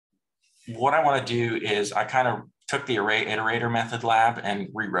what I want to do is I kind of took the array iterator method lab and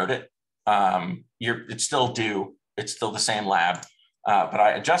rewrote it. It's still the same lab, but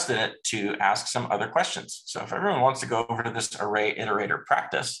I adjusted it to ask some other questions. So if everyone wants to go over to this array iterator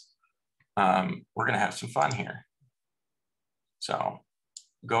practice, we're going to have some fun here. So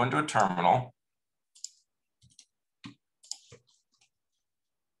go into a terminal,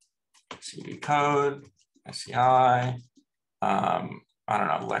 cd code, SCI, I don't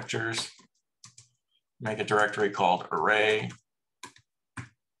know, lectures, make a directory called array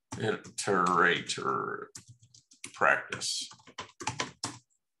iterator practice.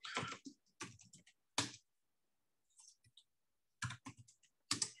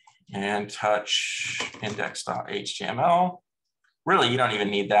 And touch index.html. Really, you don't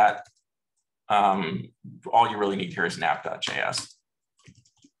even need that. All you really need here is nap.js,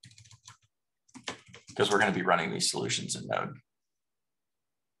 because we're going to be running these solutions in Node.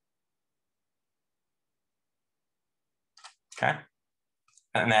 Okay.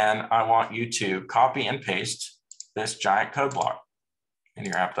 And then I want you to copy and paste this giant code block in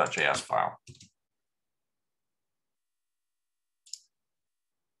your app.js file.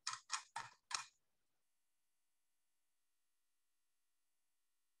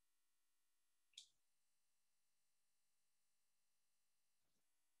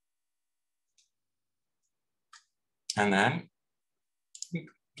 And then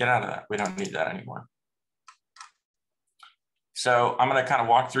get out of that. We don't need that anymore. So I'm going to kind of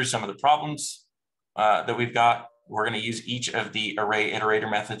walk through some of the problems that we've got. We're going to use each of the array iterator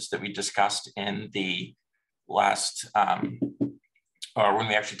methods that we discussed in the last, or when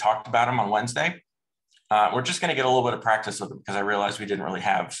we actually talked about them on Wednesday. We're just going to get a little bit of practice with them because I realized we didn't really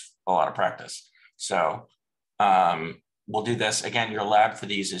have a lot of practice. So we'll do this. Again, your lab for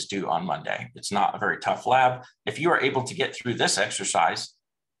these is due on Monday. It's not a very tough lab. If you are able to get through this exercise,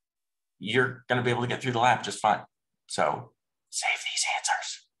 you're going to be able to get through the lab just fine. So save these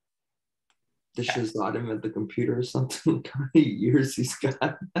answers. This is not him at the computer or something. How many years he's got?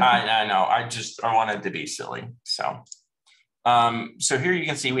 I know. I wanted to be silly. So here you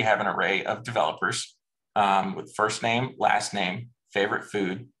can see we have an array of developers with first name, last name, favorite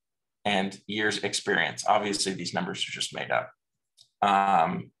food, and years experience. Obviously, these numbers are just made up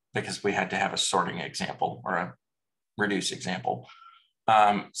because we had to have a sorting example or a reduce example.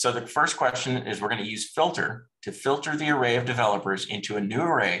 So the first question is we're going to use filter to filter the array of developers into a new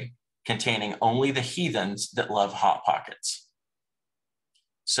array containing only the heathens that love Hot Pockets.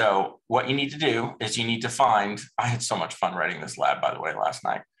 So what you need to do is you need to find, I had so much fun writing this lab, by the way, last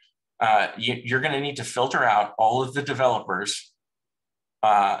night. You're going to need to filter out all of the developers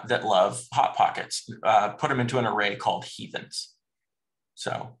that love Hot Pockets, put them into an array called heathens.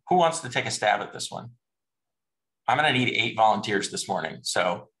 So who wants to take a stab at this one? I'm going to need 8 volunteers this morning.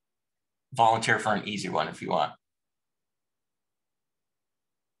 So volunteer for an easy one if you want.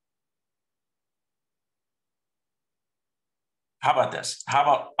 How about this? How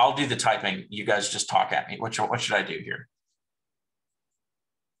about I'll do the typing. You guys just talk at me. What should I do here?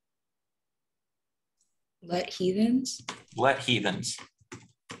 Let heathens. Let heathens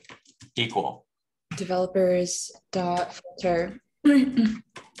equal developers dot filter.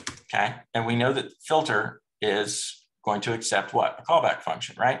 Okay, and we know that filter is going to accept what? A callback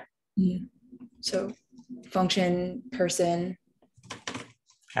function, right? Mm-hmm. So function person.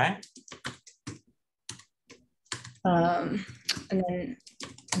 Okay. And then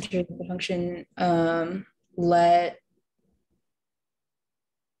enter the function let,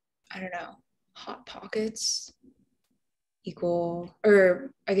 I don't know, Hot Pockets equal,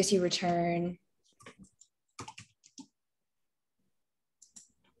 or I guess you return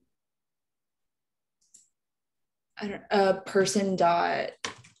person dot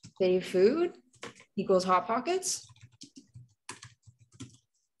save food equals Hot Pockets.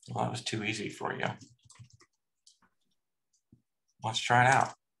 Well, that was too easy for you. Let's try it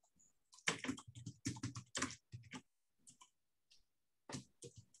out.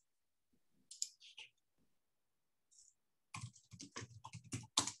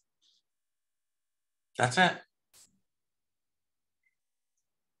 That's it.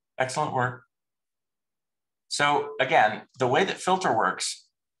 Excellent work. So again, the way that filter works,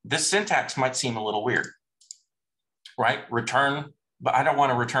 this syntax might seem a little weird, right? Return, but I don't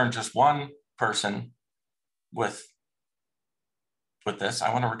want to return just one person with this.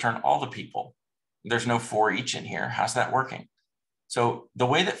 I want to return all the people. There's no for each in here. How's that working? So the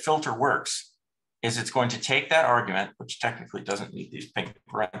way that filter works is it's going to take that argument, which technically doesn't need these pink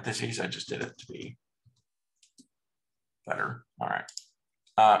parentheses. I just did it to be better. All right.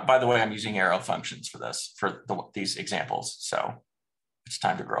 By the way, I'm using arrow functions for this, for these examples. So It's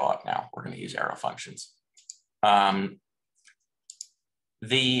time to grow up now. We're going to use arrow functions.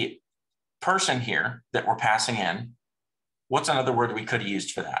 The person here that we're passing in, what's another word we could have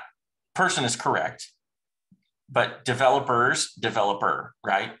used for that? Person is correct, but developers, developer,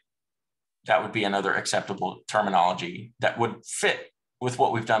 right? That would be another acceptable terminology that would fit with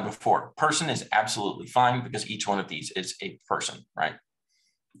what we've done before. Person is absolutely fine because each one of these is a person, right?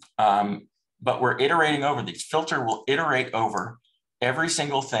 But we're iterating over these. Filter will iterate over every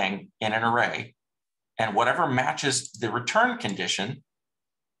single thing in an array, and whatever matches the return condition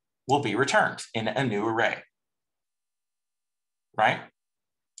will be returned in a new array, right?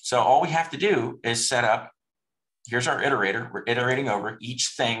 So all we have to do is set up, here's our iterator. We're iterating over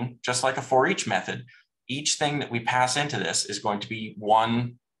each thing, just like a for each method. Each thing that we pass into this is going to be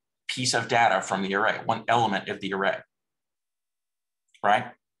one piece of data from the array, one element of the array,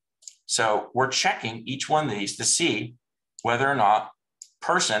 right? So we're checking each one of these to see whether or not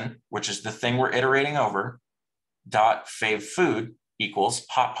person, which is the thing we're iterating over, dot fav food equals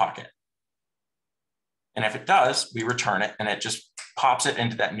hot pocket. And if it does, we return it and it just pops it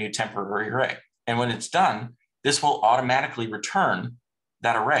into that new temporary array. And when it's done, this will automatically return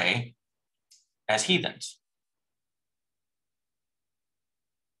that array as heathens.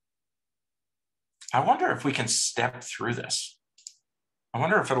 I wonder if we can step through this. I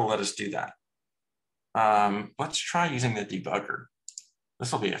wonder if it'll let us do that. Let's try using the debugger.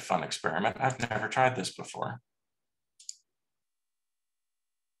 This will be a fun experiment. I've never tried this before.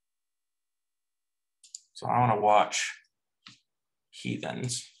 So I want to watch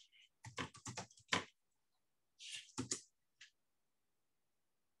heathens.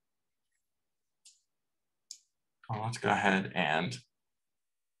 Let's go ahead and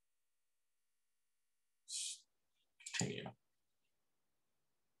continue.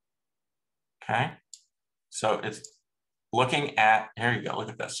 Okay, so it's looking at, here you go, look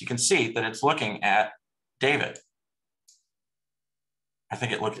at this. You can see that it's looking at David. I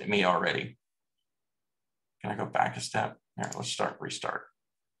think it looked at me already. Can I go back a step? Here, let's restart.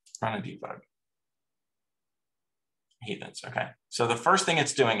 Run a debug. Heathens, okay. So the first thing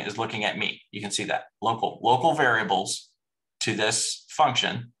it's doing is looking at me. You can see that local variables to this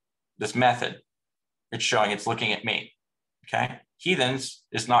function, this method, it's showing it's looking at me, okay? Heathens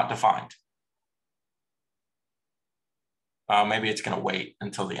is not defined. Maybe it's gonna wait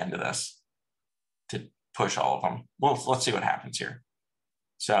until the end of this to push all of them. Well, let's see what happens here.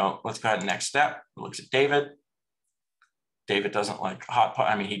 So let's go ahead and next step. It looks at David. David doesn't like hot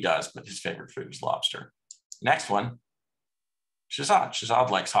pot. I mean, he does, but his favorite food is lobster. Next one, Shazad. Shazad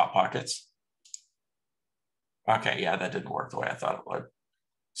likes Hot Pockets. Okay, yeah, that didn't work the way I thought it would.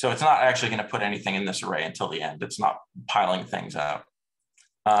 So it's not actually going to put anything in this array until the end. It's not piling things out.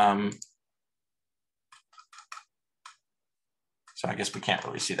 So I guess we can't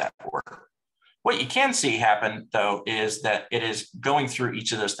really see that work. What you can see happen, though, is that it is going through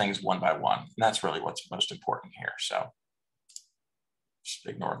each of those things one by one. And that's really what's most important here. So just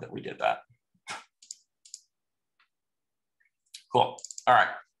ignore that we did that. Cool. All right.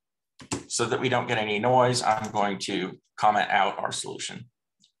 So that we don't get any noise, I'm going to comment out our solution,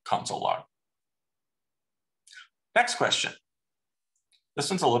 console log. Next question. This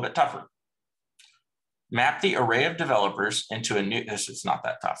one's a little bit tougher. Map the array of developers into a new, this is not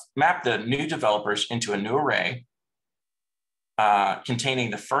that tough. Map the new developers into a new array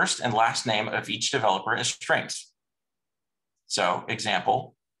containing the first and last name of each developer as strings. So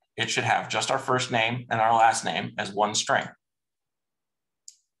example, it should have just our first name and our last name as one string.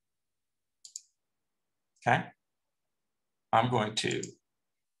 Okay. I'm going to,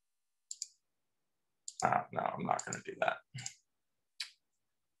 no, I'm not going to do that.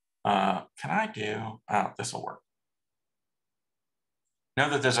 Can I do, oh, this will work. Know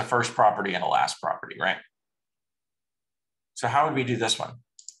that there's a first property and a last property, right? So how would we do this one?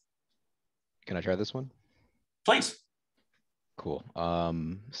 Can I try this one? Please. Cool.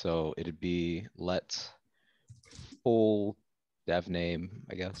 So it'd be let full dev name,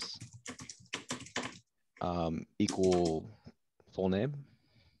 I guess, equal full name.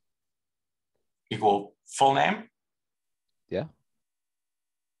 Equal full name? Yeah.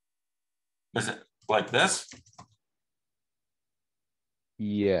 Is it like this?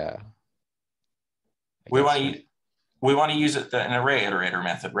 Yeah. We want to use it an array iterator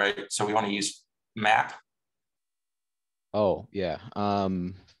method, right? So we want to use map. Oh, yeah.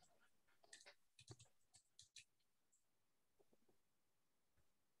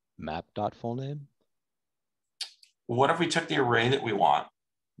 Map dot full name. What if we took the array that we want,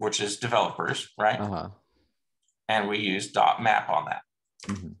 which is developers, right? Uh-huh. And we use dot map on that.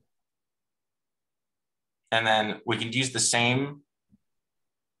 Mm-hmm. And then we can use the same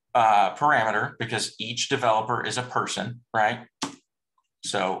parameter because each developer is a person, right?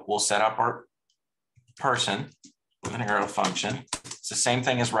 So we'll set up our person with an arrow function. It's the same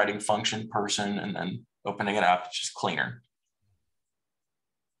thing as writing function person and then opening it up. It's just cleaner.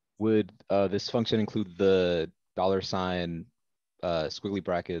 Would this function include the $, squiggly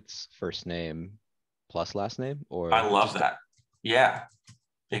brackets, first name plus last name, or I love just that. Yeah,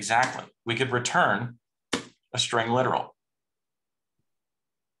 exactly. We could return a string literal,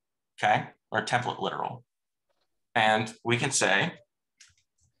 okay, or a template literal. And we can say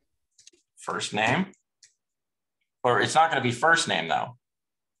first name, or it's not going to be first name though.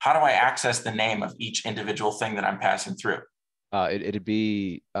 How do I access the name of each individual thing that I'm passing through? it'd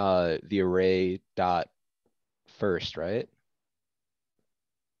be the array dot first, right?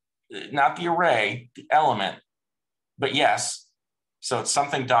 Not the array, the element, but yes. So it's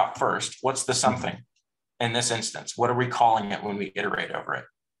something dot first. What's the something in this instance? What are we calling it when we iterate over it?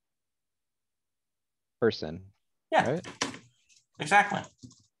 Person. Yeah, right? exactly.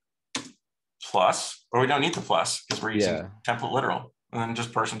 Plus, or we don't need the plus because we're using template literal and then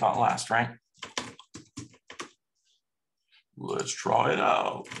just person dot last, right? Let's try it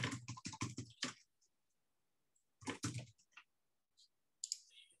out.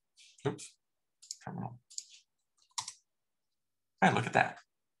 Oops. Terminal. Hey, look at that.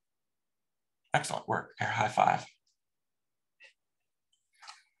 Excellent work. Air high five.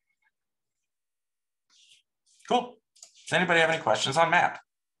 Cool. Does anybody have any questions on map?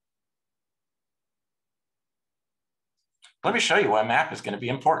 Let me show you why map is going to be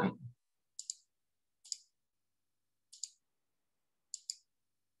important.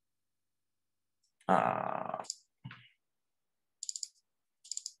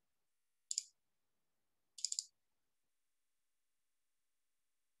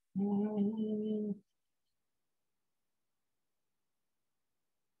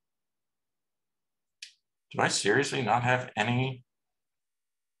 Do I seriously not have any?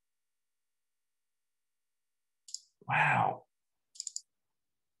 Wow.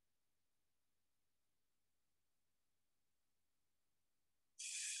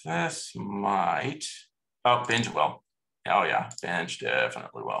 This might, oh, binge will. Oh yeah, binge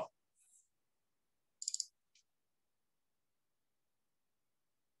definitely will.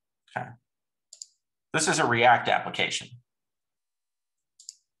 Okay. This is a React application.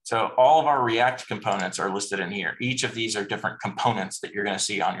 So all of our React components are listed in here. Each of these are different components that you're going to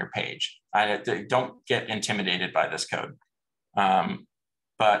see on your page. Don't get intimidated by this code.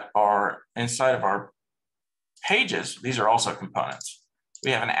 But inside of our pages, these are also components.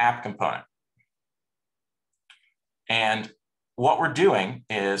 We have an app component. And what we're doing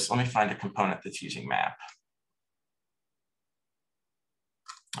is, let me find a component that's using map.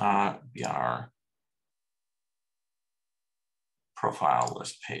 Be on our profile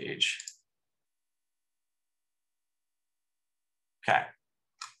list page. Okay,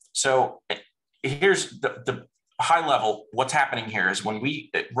 so here's the high level. What's happening here is when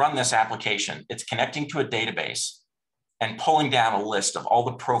we run this application, it's connecting to a database and pulling down a list of all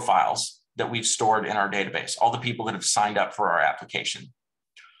the profiles that we've stored in our database, all the people that have signed up for our application.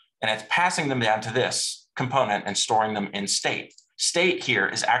 And it's passing them down to this component and storing them in state. State here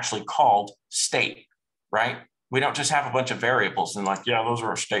is actually called state, right? We don't just have a bunch of variables and like, yeah, those are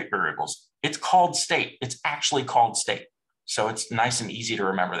our state variables. It's called state. It's actually called state. So it's nice and easy to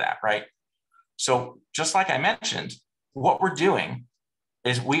remember that, right? So just like I mentioned, what we're doing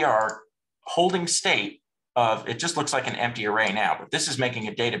is we are holding state of, it just looks like an empty array now, but this is making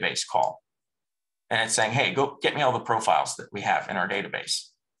a database call. And it's saying, hey, go get me all the profiles that we have in our database.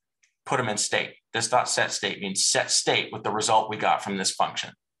 Put them in state. This dot set state means set state with the result we got from this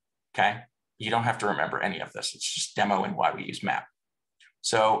function, okay? You don't have to remember any of this. It's just demoing why we use map.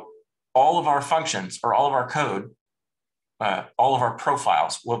 So all of our functions or all of our code, all of our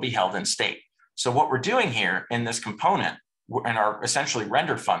profiles will be held in state. So what we're doing here in this component in our essentially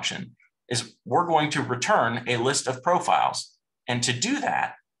render function is we're going to return a list of profiles. And to do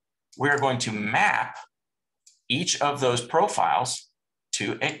that, we're going to map each of those profiles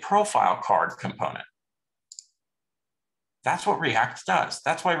to a profile card component. That's what React does.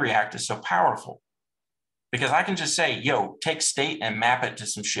 That's why React is so powerful. Because I can just say, yo, take state and map it to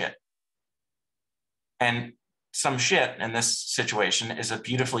some shit. And some shit in this situation is a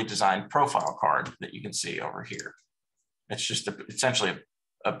beautifully designed profile card that you can see over here. It's just essentially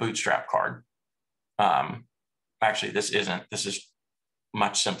a bootstrap card. Actually, this isn't. This is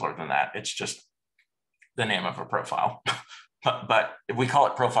much simpler than that. It's just the name of a profile. But we call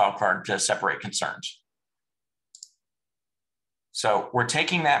it profile card to separate concerns. So we're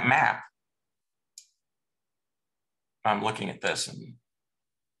taking that map. I'm looking at this and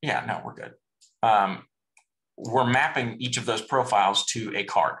Yeah, no, we're good. We're mapping each of those profiles to a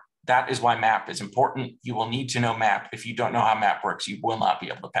card. That is why map is important. You will need to know map. If you don't know how map works, you will not be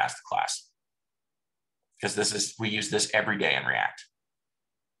able to pass the class. Because we use this every day in React.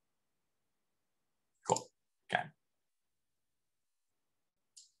 Cool, okay.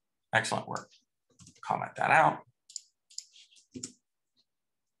 Excellent work. Comment that out.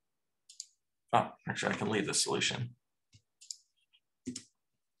 Oh, actually I can leave the solution.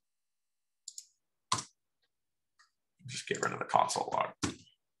 Just get rid of the console log.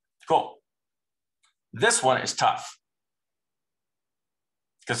 Cool. This one is tough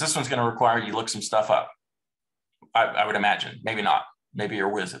because this one's going to require you look some stuff up. I would imagine, maybe not. Maybe you're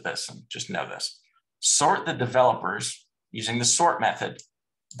a whiz at this and just know this. Sort the developers using the sort method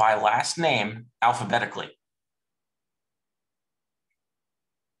by last name alphabetically.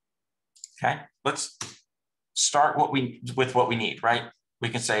 Okay, let's start with what we need, right? We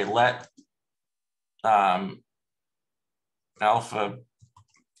can say let alphabetize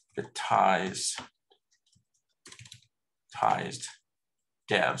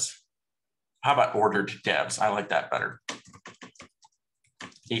devs. How about ordered devs? I like that better.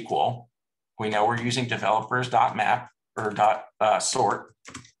 Equal. We know we're using developers.map or .sort.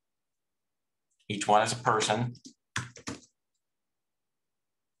 Each one is a person.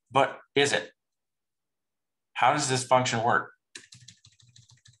 But is it? How does this function work?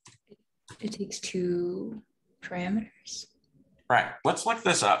 It takes 2 parameters. Right. Let's look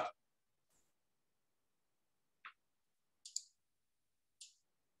this up.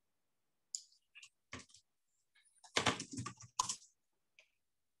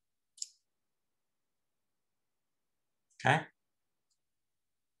 Okay.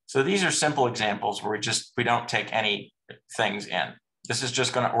 So these are simple examples where we don't take any things in. This is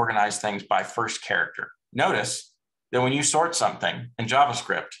just going to organize things by first character. Notice that when you sort something in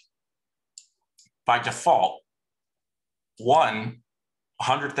JavaScript, by default,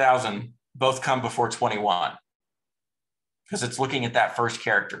 100,000 both come before 21 because it's looking at that first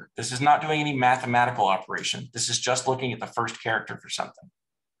character. This is not doing any mathematical operation. This is just looking at the first character for something.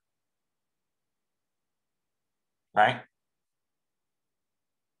 Right?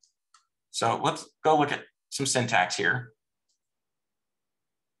 So let's go look at some syntax here.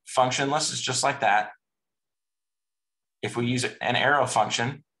 Functionless is just like that. If we use an arrow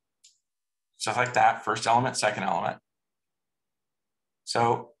function, stuff like that, first element, second element.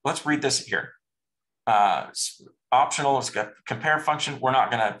 So let's read this here. Optional is a compare function. We're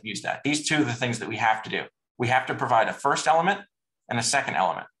not going to use that. These two are the things that we have to do. We have to provide a first element and a second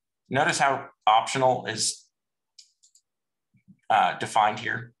element. Notice how optional is defined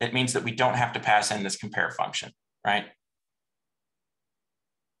here. It means that we don't have to pass in this compare function, right?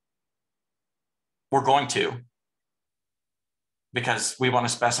 We're going to, because we want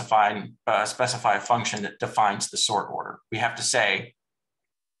to specify a function that defines the sort order. We have to say,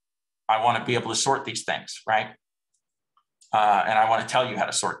 I want to be able to sort these things, right? And I want to tell you how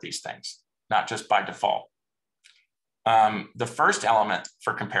to sort these things, not just by default. The first element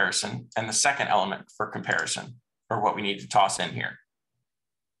for comparison and the second element for comparison are what we need to toss in here.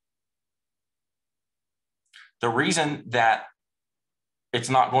 The reason that it's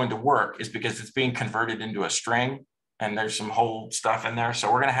not going to work is because it's being converted into a string and there's some whole stuff in there.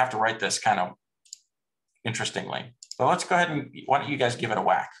 So we're going to have to write this kind of interestingly. So let's go ahead and, why don't you guys give it a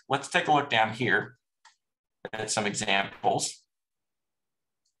whack? Let's take a look down here at some examples.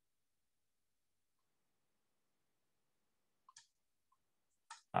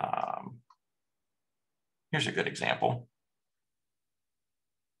 Here's a good example.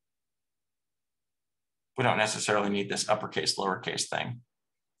 We don't necessarily need this uppercase, lowercase thing.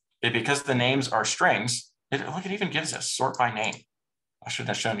 Because the names are strings, look, it even gives us sort by name. I shouldn't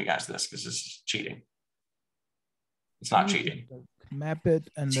have shown you guys this because this is cheating. It's not cheating. Map it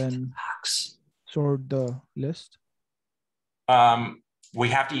and then sort the list. We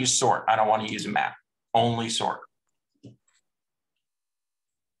have to use sort. I don't want to use a map, only sort.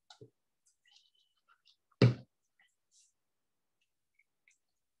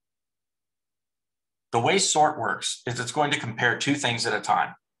 The way sort works is it's going to compare 2 things at a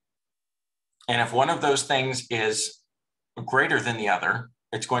time. And if one of those things is greater than the other,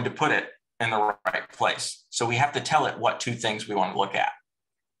 it's going to put it in the right place. So we have to tell it what 2 things we want to look at.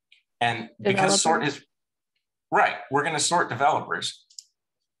 And because sort is, right, we're going to sort developers.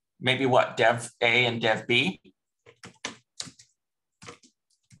 Maybe what, dev A and dev B?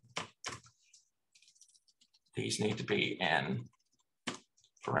 These need to be in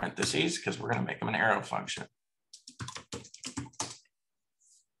parentheses because we're going to make them an arrow function.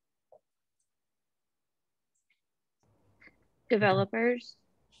 Developers.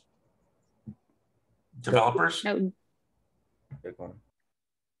 Developers? No, Pick one.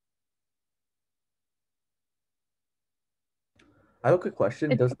 I have a quick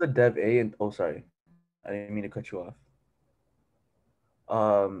question. Does the dev A and oh sorry, I didn't mean to cut you off.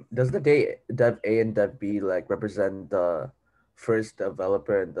 Does the dev A and dev B like represent the first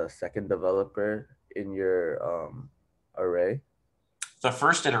developer and the second developer in your array? The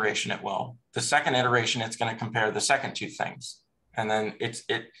first iteration it will. The second iteration, it's going to compare the second two things. And then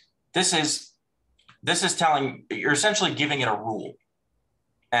this is telling, you're essentially giving it a rule.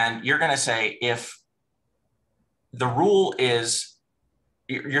 And you're going to say if the rule is,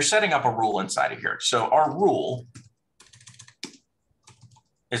 you're setting up a rule inside of here. So our rule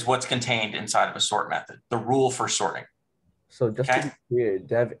is what's contained inside of a sort method, the rule for sorting. So just to be clear,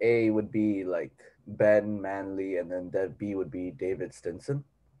 dev A would be like Ben Manley, and then dev B would be David Stinson?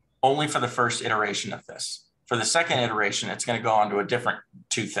 Only for the first iteration of this. For the second iteration, it's going to go on to a different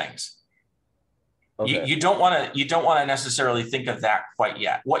two things. Okay. You don't want to necessarily think of that quite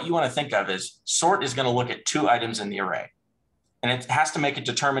yet. What you want to think of is sort is going to look at two items in the array, and it has to make a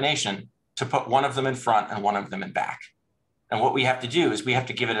determination to put one of them in front and one of them in back. And what we have to do is we have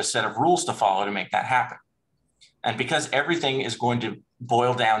to give it a set of rules to follow to make that happen. And because everything is going to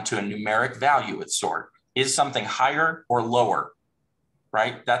boil down to a numeric value with sort, is something higher or lower,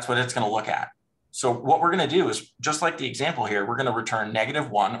 right? That's what it's going to look at. So what we're going to do is, just like the example here, we're going to return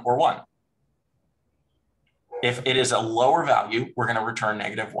 -1 or 1. If it is a lower value, we're going to return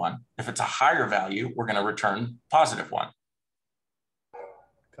 -1. If it's a higher value, we're going to return +1.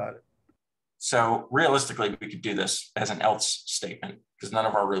 Got it. So realistically, we could do this as an else statement because none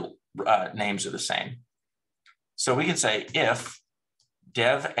of our real names are the same. So we can say if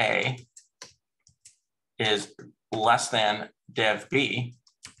dev A is less than dev B,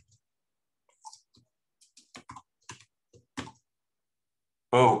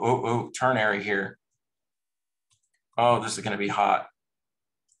 ternary here. Oh, this is going to be hot.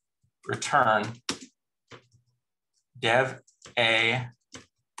 Return dev A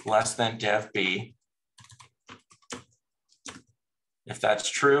less than dev B. If that's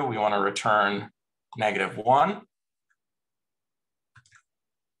true, we want to return -1.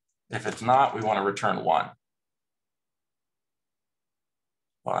 If it's not, we want to return 1.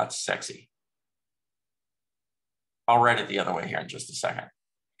 Well, that's sexy. I'll write it the other way here in just a second,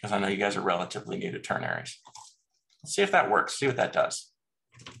 because I know you guys are relatively new to ternaries. Let's see if that works, see what that does.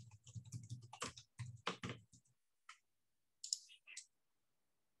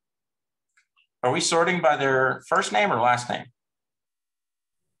 Are we sorting by their first name or last name?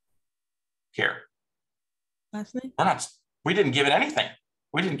 Here. Last name? We didn't give it anything.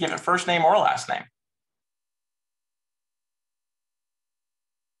 We didn't give it first name or last name.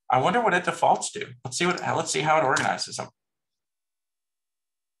 I wonder what it defaults to. Let's see how it organizes them.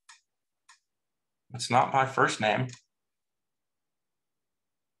 It's not by first name.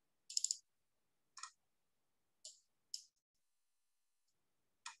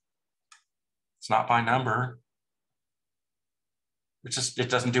 It's not by number. It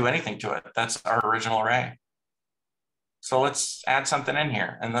doesn't do anything to it. That's our original array. So let's add something in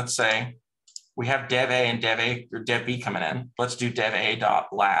here, and let's say we have dev A and dev B coming in. Let's do dev A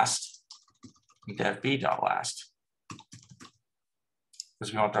dot last and dev B dot last,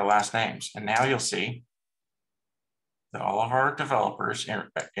 because we want their last names. And now you'll see that all of our developers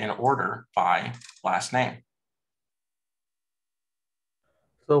in order by last name.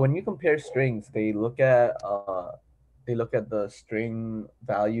 So when you compare strings, they look at the string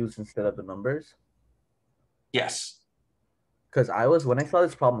values instead of the numbers? Yes. Because when I saw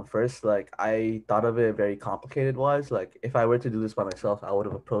this problem first, like I thought of it very complicated wise. Like if I were to do this by myself, I would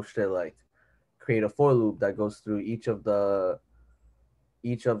have approached it like create a for loop that goes through each of the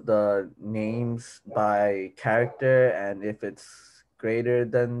names by character, and if the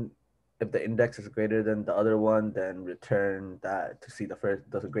index is greater than the other one, then return that to see the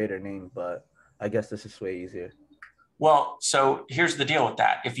greater name. But I guess this is way easier. Well, so here's the deal with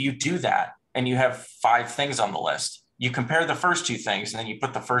that. If you do that and you have 5 things on the list, you compare the first 2 things and then you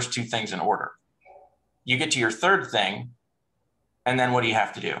put the first 2 things in order. You get to your third thing, and then what do you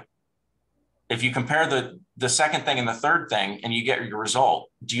have to do? If you compare the second thing and the third thing and you get your result,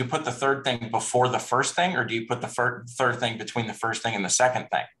 do you put the third thing before the first thing, or do you put the third thing between the first thing and the second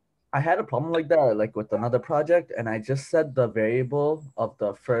thing? I had a problem like that, like with another project, and I just set the variable of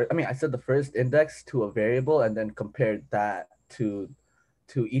I set the first index to a variable and then compared that to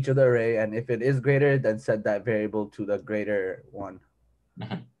each of the array, and if it is greater, then set that variable to the greater one.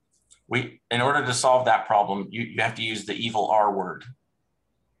 Mm-hmm. In order to solve that problem, you have to use the evil R word,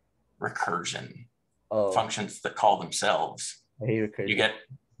 recursion. Functions that call themselves. I hate recursion.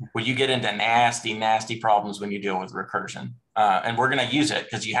 Well, you get into nasty, nasty problems when you deal with recursion. And we're going to use it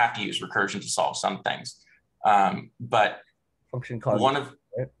because you have to use recursion to solve some things. But function calls one of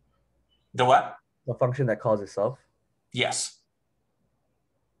right? the what? The function that calls itself. Yes.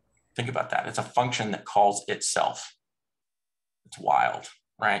 Think about that. It's a function that calls itself. It's wild,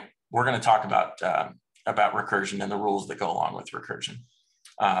 right? We're going to talk about recursion and the rules that go along with recursion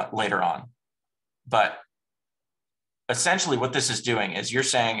later on. But essentially what this is doing is you're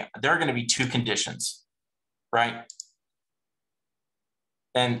saying there are going to be two conditions, right?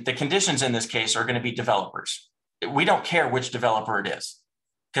 And the conditions in this case are going to be developers. We don't care which developer it is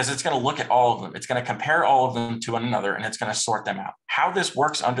because it's going to look at all of them. It's going to compare all of them to one another and it's going to sort them out. How this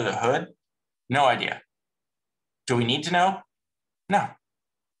works under the hood, no idea. Do we need to know? No,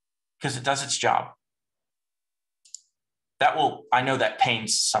 because it does its job. I know that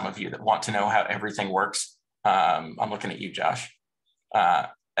pains some of you that want to know how everything works. I'm looking at you, Josh.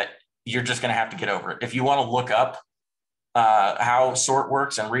 You're just going to have to get over it. If you want to look up how sort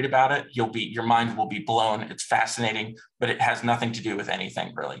works and read about it, your mind will be blown. It's fascinating, but it has nothing to do with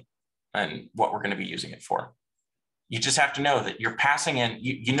anything really and what we're going to be using it for. You just have to know that you're passing in,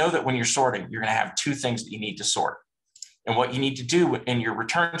 you know that when you're sorting, you're going to have two things that you need to sort. And what you need to do in your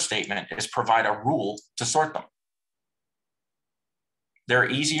return statement is provide a rule to sort them. They're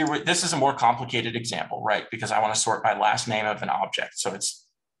easier. This is a more complicated example, right? Because I want to sort by last name of an object. So it's,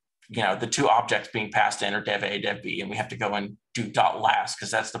 the two objects being passed in are dev A, dev B, and we have to go and do dot last because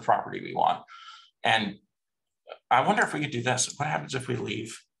that's the property we want. And I wonder if we could do this. What happens if we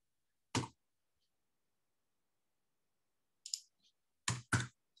leave?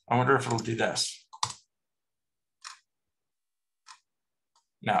 I wonder if it'll do this.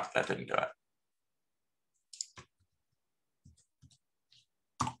 No, that didn't do it.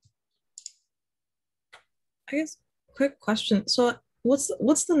 I guess quick question. So what's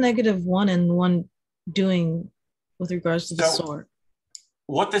the -1 and 1 doing with regards to the sort?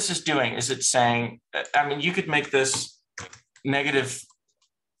 What this is doing is it's saying, I mean, you could make this negative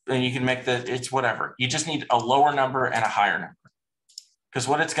and you can make it's whatever. You just need a lower number and a higher number. Because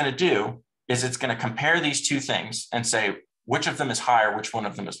what it's going to do is it's going to compare these two things and say, which of them is higher, which one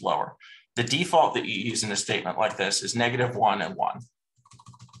of them is lower. The default that you use in a statement like this is -1 and 1.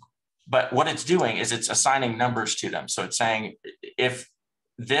 But what it's doing is it's assigning numbers to them. So it's saying if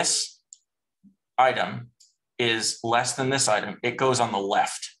this item is less than this item, it goes on the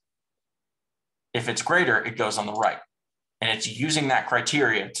left. If it's greater, it goes on the right. And it's using that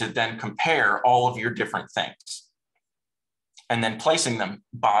criteria to then compare all of your different things and then placing them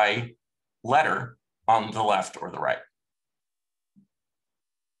by letter on the left or the right.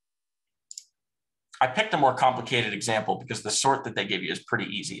 I picked a more complicated example because the sort that they give you is pretty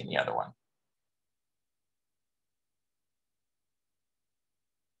easy in the other one.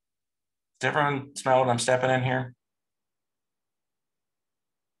 Does everyone smell what I'm stepping in here?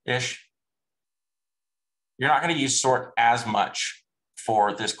 Ish. You're not going to use sort as much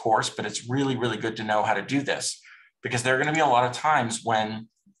for this course, but it's really, really good to know how to do this because there are going to be a lot of times when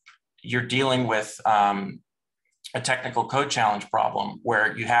you're dealing with a technical code challenge problem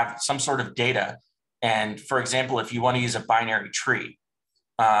where you have some sort of data. And for example, if you want to use a binary tree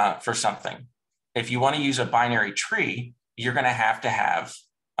for something, if you want to use a binary tree, you're going to have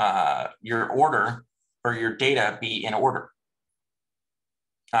your order or your data be in order.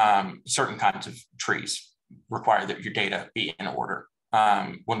 Certain kinds of trees require that your data be in order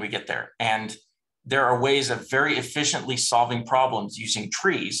when we get there. And there are ways of very efficiently solving problems using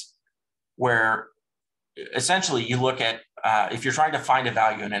trees where essentially you look at, if you're trying to find a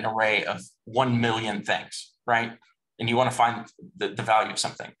value in an array of 1 million things, right? And you want to find the value of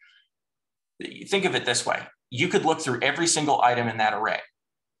something. Think of it this way. You could look through every single item in that array.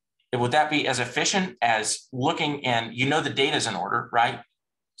 Would that be as efficient as looking and the data is in order, right?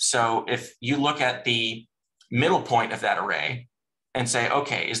 So if you look at the middle point of that array and say,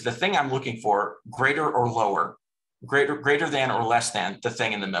 okay, is the thing I'm looking for greater or lower, greater than or less than the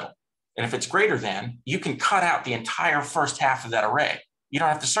thing in the middle? And if it's greater than, you can cut out the entire first half of that array. You don't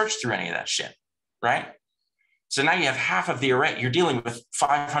have to search through any of that shit, right? So now you have half of the array. You're dealing with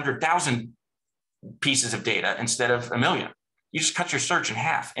 500,000 pieces of data instead of 1 million. You just cut your search in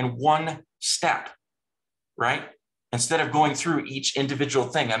half in one step, right? Instead of going through each individual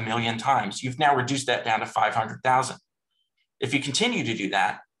thing 1 million times, you've now reduced that down to 500,000. If you continue to do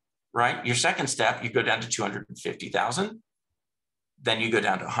that, right, your second step, you go down to 250,000. Then you go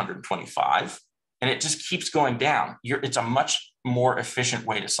down to 125, and it just keeps going down. It's a much more efficient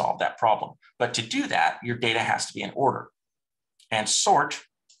way to solve that problem. But to do that, your data has to be in order. And sort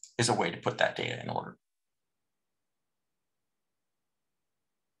is a way to put that data in order.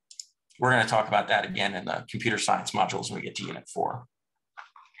 We're going to talk about that again in the computer science modules when we get to Unit 4.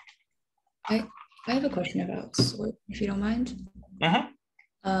 I have a question about sort, if you don't mind.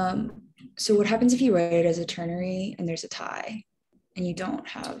 Mm-hmm. So what happens if you write it as a ternary and there's a tie and you don't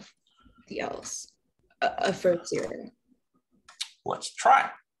have the else, a first zero? Let's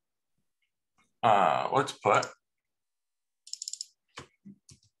try. Let's put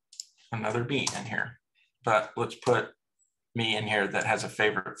another B in here, but let's put me in here that has a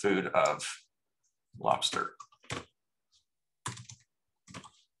favorite food of lobster.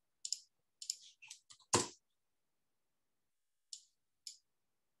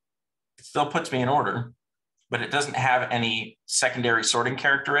 It still puts me in order, but it doesn't have any secondary sorting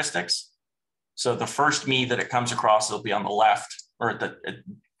characteristics. So the first me that it comes across will be on the left or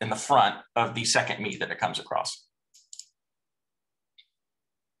in the front of the second me that it comes across.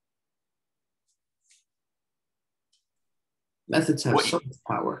 Methods have so much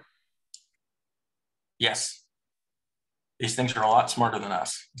power. Yes. These things are a lot smarter than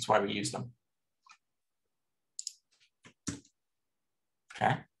us. That's why we use them.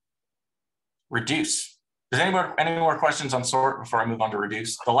 Okay. Reduce. Does any more questions on sort before I move on to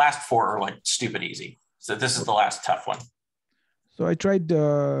reduce? The last 4 are like stupid easy. So this is the last tough one. So I tried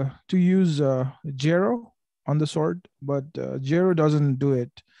to use zero on the sort, but zero doesn't do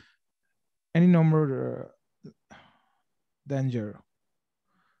it. Any number than zero.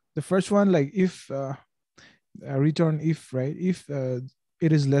 The first one, like if return if, right? If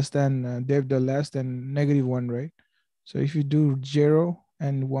it is less than dev the less than -1, right? So if you do 0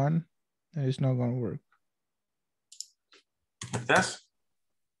 and 1, it's not going to work. Like this?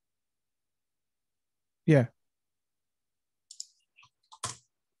 Yeah.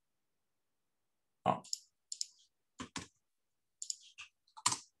 Oh.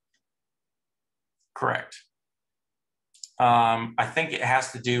 Correct. I think it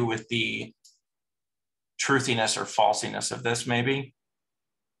has to do with the truthiness or falsiness of this, maybe.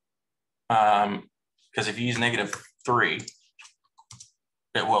 Because if you use -3,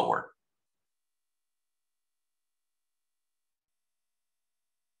 it will work.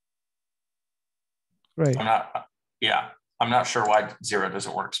 Right. I'm not sure why 0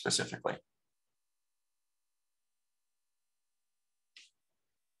 doesn't work specifically.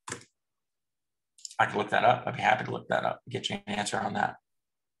 I can look that up. I'd be happy to look that up and get you an answer on that.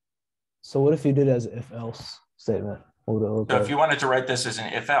 So what if you did it as an if else statement? What would it look So like? if you wanted to write this as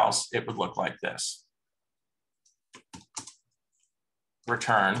an if else, it would look like this.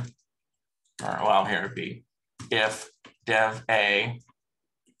 Return, or well, here it'd be if dev A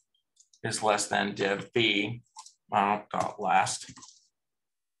is less than dev B, dot last.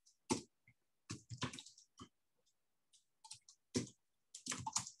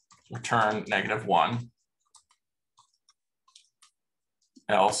 Return -1,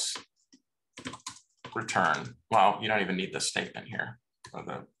 else return, well, you don't even need this statement here, or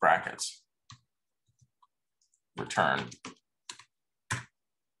the brackets. Return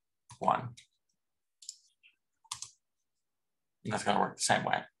 1. And that's going to work the same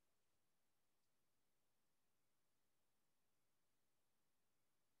way.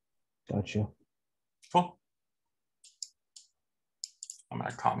 Gotcha. Cool. I'm going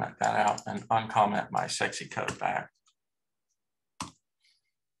to comment that out and uncomment my sexy code back.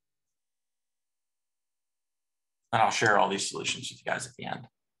 And I'll share all these solutions with you guys at the end.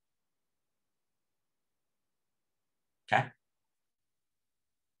 Okay.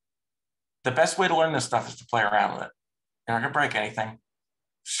 The best way to learn this stuff is to play around with it. You're not going to break anything.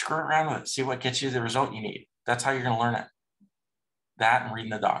 Screw around with it. See what gets you the result you need. That's how you're going to learn it. That and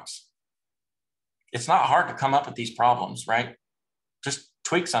reading the docs. It's not hard to come up with these problems, right? Just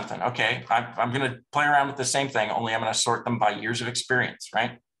tweak something. Okay, I'm going to play around with the same thing, only I'm going to sort them by years of experience,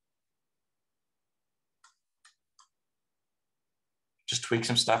 right? Just tweak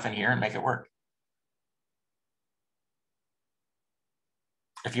some stuff in here and make it work.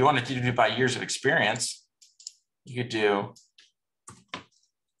 If you wanted to do it by years of experience, you could do,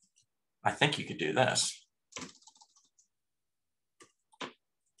 I think you could do this.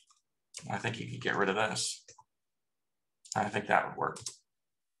 I think you could get rid of this. I think that would work.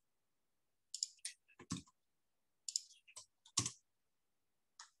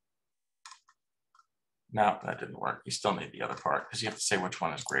 No, that didn't work. You still need the other part because you have to say which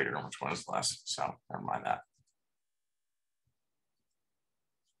one is greater and which one is less. So never mind that.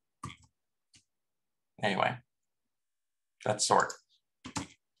 Anyway, that's sort.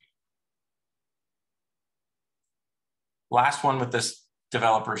 Last one with this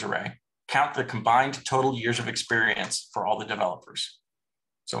developers array. Count the combined total years of experience for all the developers.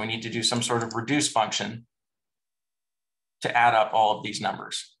 So we need to do some sort of reduce function to add up all of these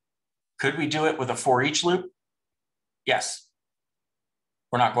numbers. Could we do it with a for each loop? Yes.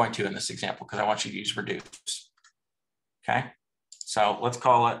 We're not going to in this example because I want you to use reduce. Okay, so let's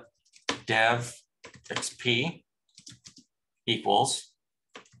call it dev xp equals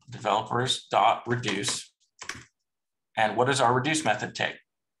developers dot reduce. And what does our reduce method take?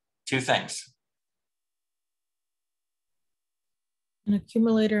 Two things. An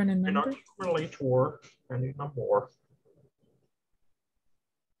accumulator and a An number. accumulator and a number.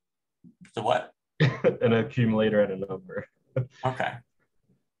 The what? An accumulator and a number. Okay.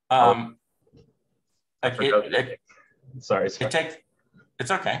 Sorry. It's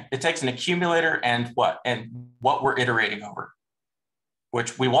okay. It takes an accumulator and what we're iterating over,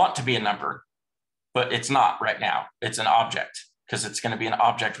 which we want to be a number, but it's not right now. It's an object because it's going to be an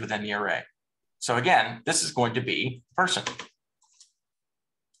object within the array. So again, this is going to be person,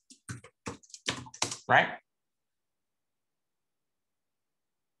 right?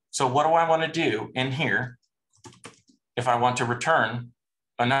 So what do I want to do in here if I want to return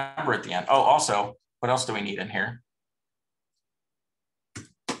a number at the end? Oh, also, what else do we need in here?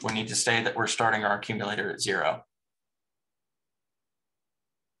 We need to say that we're starting our accumulator at 0.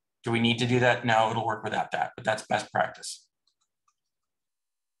 Do we need to do that? No, it'll work without that, but that's best practice.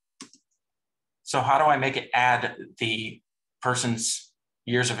 So how do I make it add the person's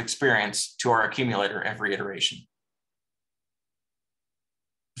years of experience to our accumulator every iteration?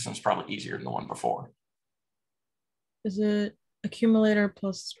 This one's probably easier than the one before. Is it accumulator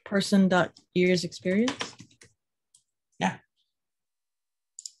plus person dot years experience? Yeah.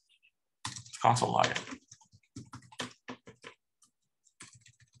 It's console login.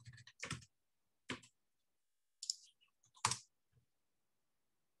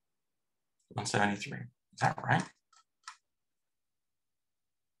 $173. Is that right?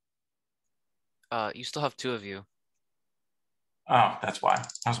 You still have 2 of you. Oh, that's why.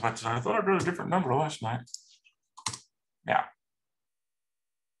 I was about to say, I thought I got a different number last night. Yeah.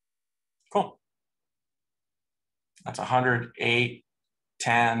 Cool. That's 108,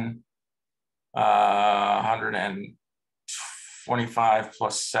 10, 125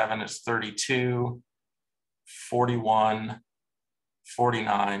 plus 7 is 32, 41,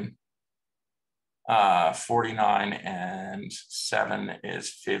 49. 49 and 7 is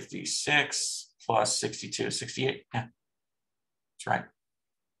 56 plus 62 is 68. Yeah, that's right.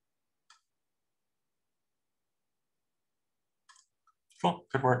 Cool,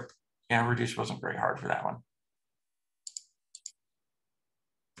 good work. Yeah, reduce wasn't very hard for that one.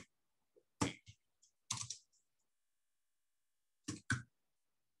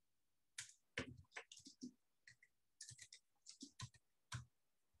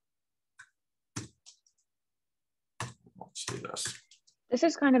 Let's do this. This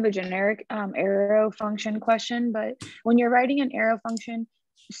is kind of a generic arrow function question, but when you're writing an arrow function,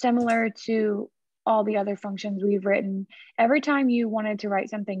 similar to all the other functions we've written, every time you wanted to write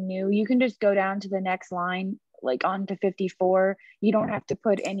something new, you can just go down to the next line, like on to 54. You don't have to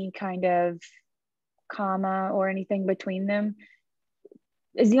put any kind of comma or anything between them.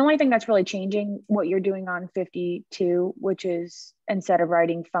 Is the only thing that's really changing what you're doing on 52, which is instead of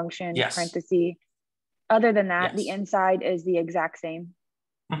writing function parenthesis. Other than that, the inside is the exact same.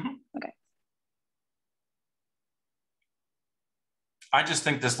 Okay. I just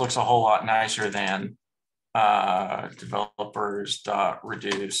think this looks a whole lot nicer than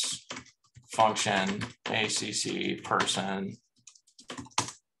developers.reduce function ACC person.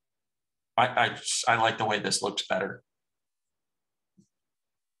 I like the way this looks better.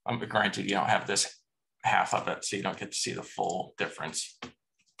 Granted, you don't have this half of it, so you don't get to see the full difference.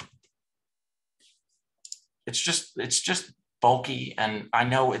 It's just bulky, and I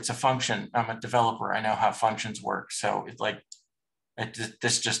know it's a function. I'm a developer. I know how functions work, so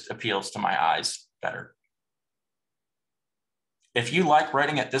this just appeals to my eyes better. If you like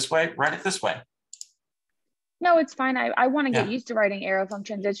writing it this way, write it this way. No, it's fine. I want to get used to writing arrow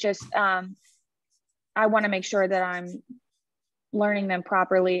functions. It's just I want to make sure that I'm learning them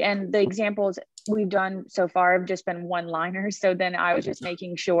properly. And the examples we've done so far have just been one-liners. So then I was just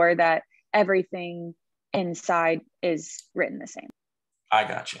making sure that everything inside is written the same. I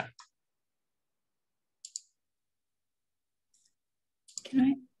gotcha.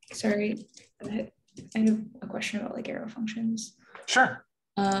 Sorry, I have a question about like arrow functions. Sure.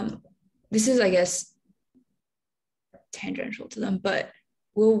 This is, I guess, tangential to them, but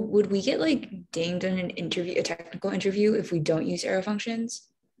would we get like dinged in an interview, a technical interview, if we don't use arrow functions?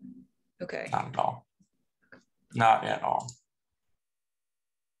 Okay. Not at all. Not at all.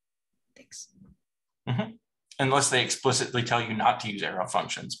 Thanks. Unless they explicitly tell you not to use arrow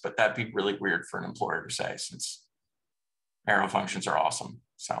functions, but that'd be really weird for an employer to say, since arrow functions are awesome.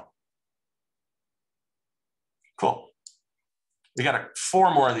 So Cool. We got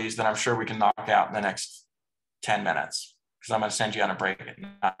 4 more of these that I'm sure we can knock out in the next 10 minutes because I'm going to send you on a break at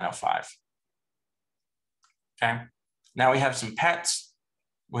 9:05. Okay. Now we have some pets.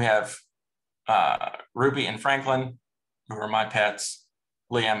 We have Ruby and Franklin, who are my pets,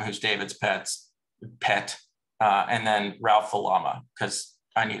 Liam, who's David's pet, and then Ralph the llama, because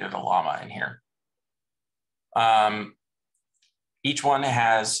I needed a llama in here. Each one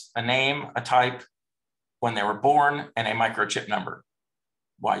has a name, a type, when they were born, and a microchip number.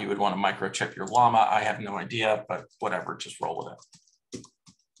 Why you would want to microchip your llama, I have no idea, but whatever, just roll with it.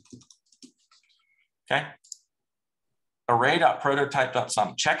 Okay.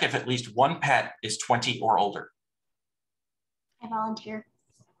 Array.prototype.sum. Check if at least one pet is 20 or older. I volunteer.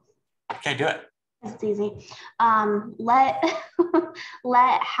 Okay, do it. It's easy. Let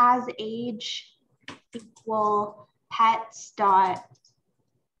let has age equal pets dot.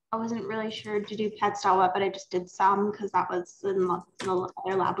 I wasn't really sure to do pets dot what, but I just did some because that was in the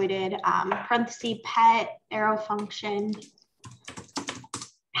other lab we did. Parenthesis pet arrow function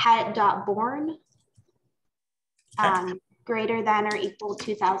pet dot born. Okay. Greater than or equal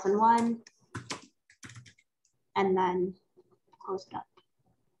 2001, and then close it up.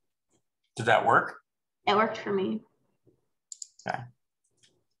 Did that work? It worked for me. Okay.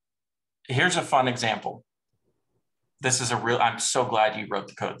 Here's a fun example. This is I'm so glad you wrote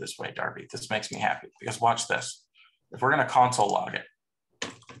the code this way, Darby. This makes me happy because watch this. If we're going to console log it.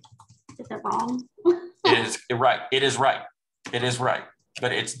 Is it wrong? It is right. It is right. It is right.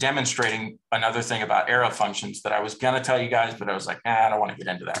 But it's demonstrating another thing about arrow functions that I was going to tell you guys, but I was like, I don't want to get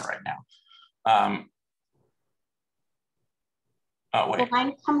into that right now. Oh, wait. Well,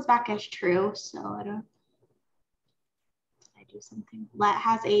 mine comes back as true, so I don't. I do something. Let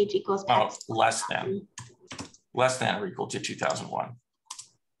has age equals pets. Oh, less than or equal to 2001.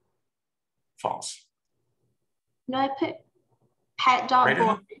 False. No, I put pet dot Greater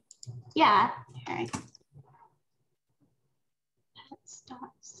born. than? Yeah. Okay. Pets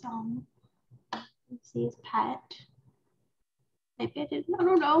dot sum. Let's see, is pet. Maybe I didn't. I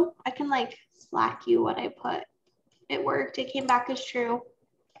don't know. I can like Slack you what I put. It worked. It came back as true.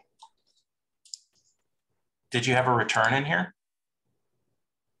 Did you have a return in here?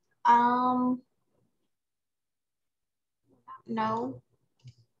 No.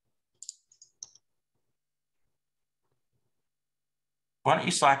 Why don't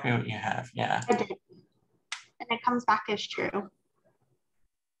you Slack me what you have? Yeah. I did. And it comes back as true.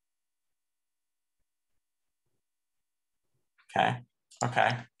 Okay.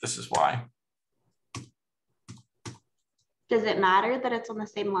 Okay. This is why. Does it matter that it's on the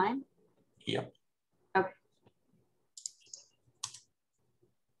same line? Yep. Okay.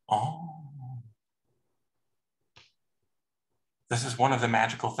 Oh. This is one of the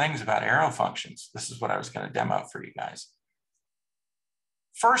magical things about arrow functions. This is what I was going to demo for you guys.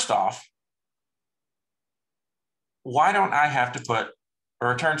 First off, why don't I have to put a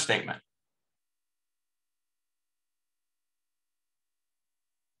return statement?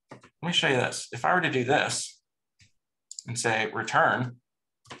 Let me show you this. If I were to do this and say return,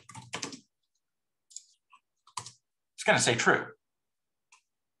 it's going to say true.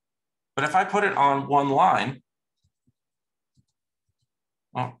 But if I put it on one line,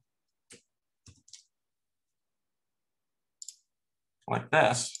 well, like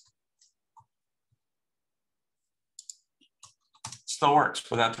this, it still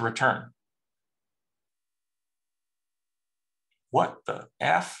works without the return. What the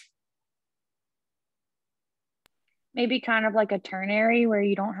F? Maybe kind of like a ternary where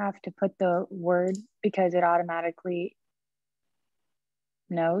you don't have to put the word because it automatically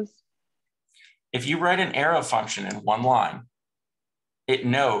knows. If you write an arrow function in one line, it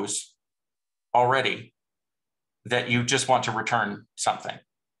knows already that you just want to return something.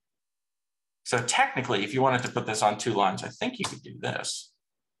 So technically, if you wanted to put this on 2 lines, I think you could do this.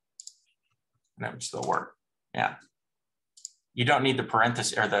 And it would still work. Yeah. You don't need the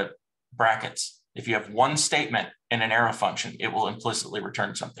parentheses or the brackets. If you have one statement in an arrow function, it will implicitly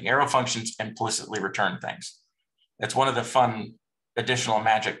return something. Arrow functions implicitly return things. It's one of the fun additional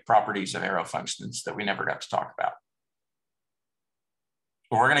magic properties of arrow functions that we never got to talk about.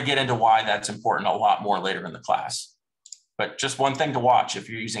 We're going to get into why that's important a lot more later in the class. But just one thing to watch if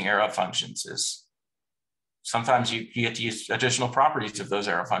you're using arrow functions is sometimes you get to use additional properties of those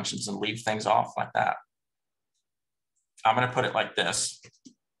arrow functions and leave things off like that. I'm going to put it like this,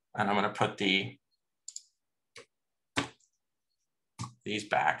 and I'm going to put these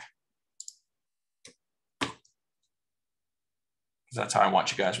back. Because that's how I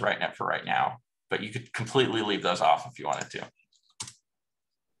want you guys writing it for right now. But you could completely leave those off if you wanted to.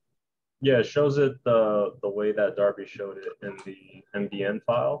 Yeah, it shows it the way that Darby showed it in the MDN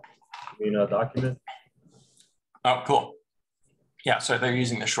file, document. Oh, cool. Yeah, so they're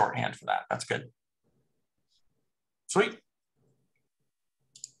using the shorthand for that. That's good. Sweet.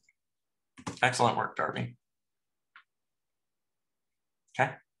 Excellent work, Darby.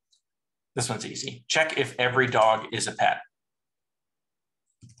 Okay. This one's easy. Check if every dog is a pet.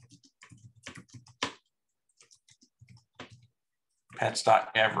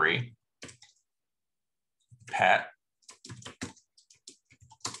 Pets.every pet.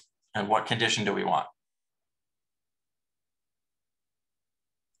 And what condition do we want?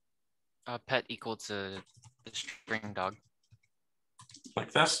 Pet equal to the string dog.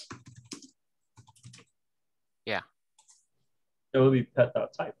 Like this? Yeah. It would be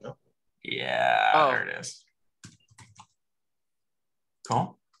pet.type, no? Yeah, there it is.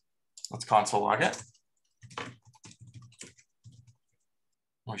 Cool. Let's console log it.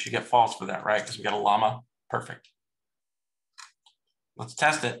 We should get false for that, right? Because we got a llama. Perfect. Let's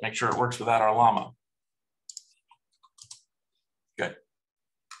test it, make sure it works without our llama. Good.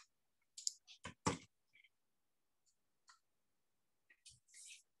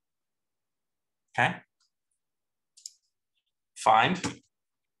 Okay. Find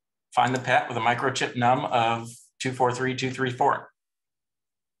the pet with a microchip num of 243234.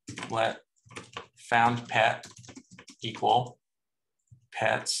 Let found pet equal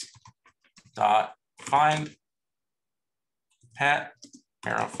pets dot find pet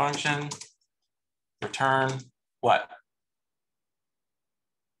arrow function return what?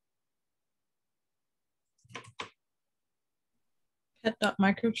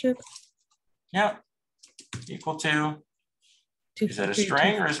 Pet.microchip. Yep. Equal to. Is that a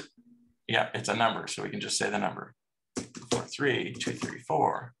string or is it? Yeah, it's a number, so we can just say the number.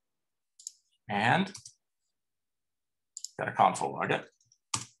 43234. And got a console log it.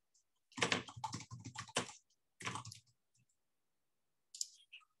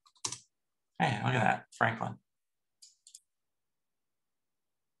 Hey, look at that, Franklin.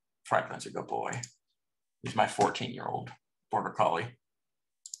 Franklin's a good boy. He's my 14-year-old border collie.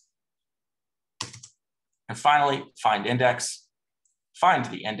 And finally, find index. Find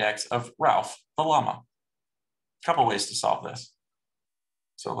the index of Ralph the llama. A couple ways to solve this.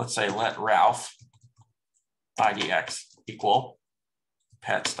 So let's say let Ralph IDX equal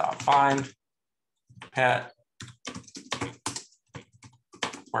pets.find pet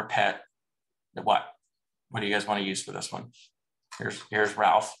or pet what? What do you guys want to use for this one? Here's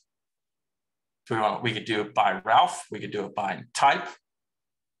Ralph. So we could do it by Ralph. We could do it by type.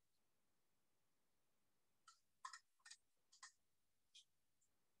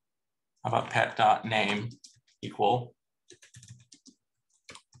 How about pet.name equal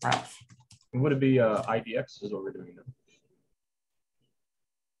Ralph? Would it be IDX is what we're doing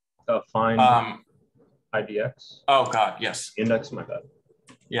now? Find IDX. Oh God, yes. Index, my bad.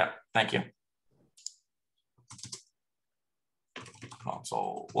 Yeah, thank you.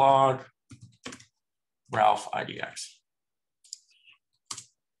 Console log Ralph IDX.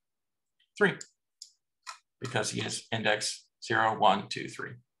 3, because he is index 0, 1, 2, 3.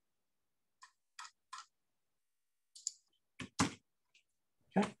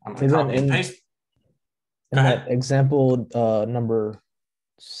 Okay, I'm going to copy and paste. In that example, number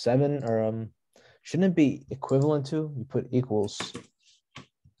 7, or shouldn't it be equivalent to? You put equals.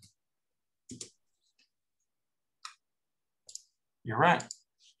 You're right.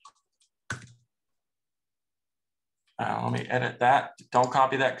 Let me edit that. Don't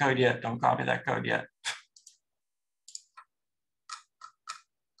copy that code yet. Don't copy that code yet.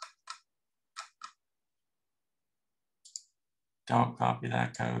 Don't copy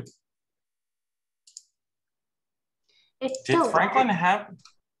that code. Did Franklin have?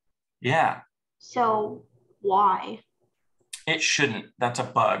 Yeah. So why? It shouldn't. That's a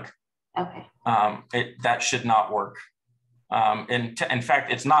bug. Okay. That should not work. In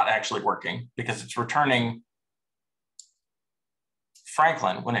fact, it's not actually working because it's returning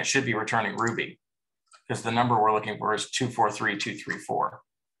Franklin when it should be returning Ruby, because the number we're looking for is 243234.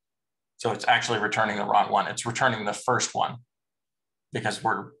 So it's actually returning the wrong one. It's returning the first one because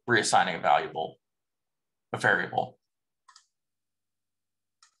we're reassigning a variable.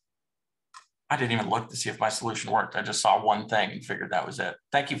 I didn't even look to see if my solution worked. I just saw one thing and figured that was it.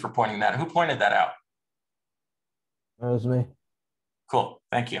 Thank you for pointing that. Who pointed that out? That was me. Cool,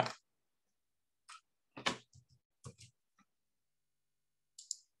 thank you.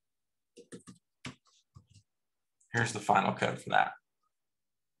 Here's the final code for that.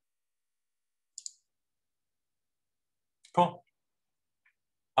 Cool.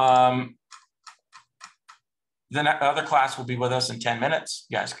 The other class will be with us in 10 minutes.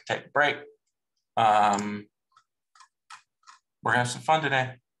 You guys can take a break. We're gonna have some fun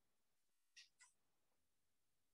today.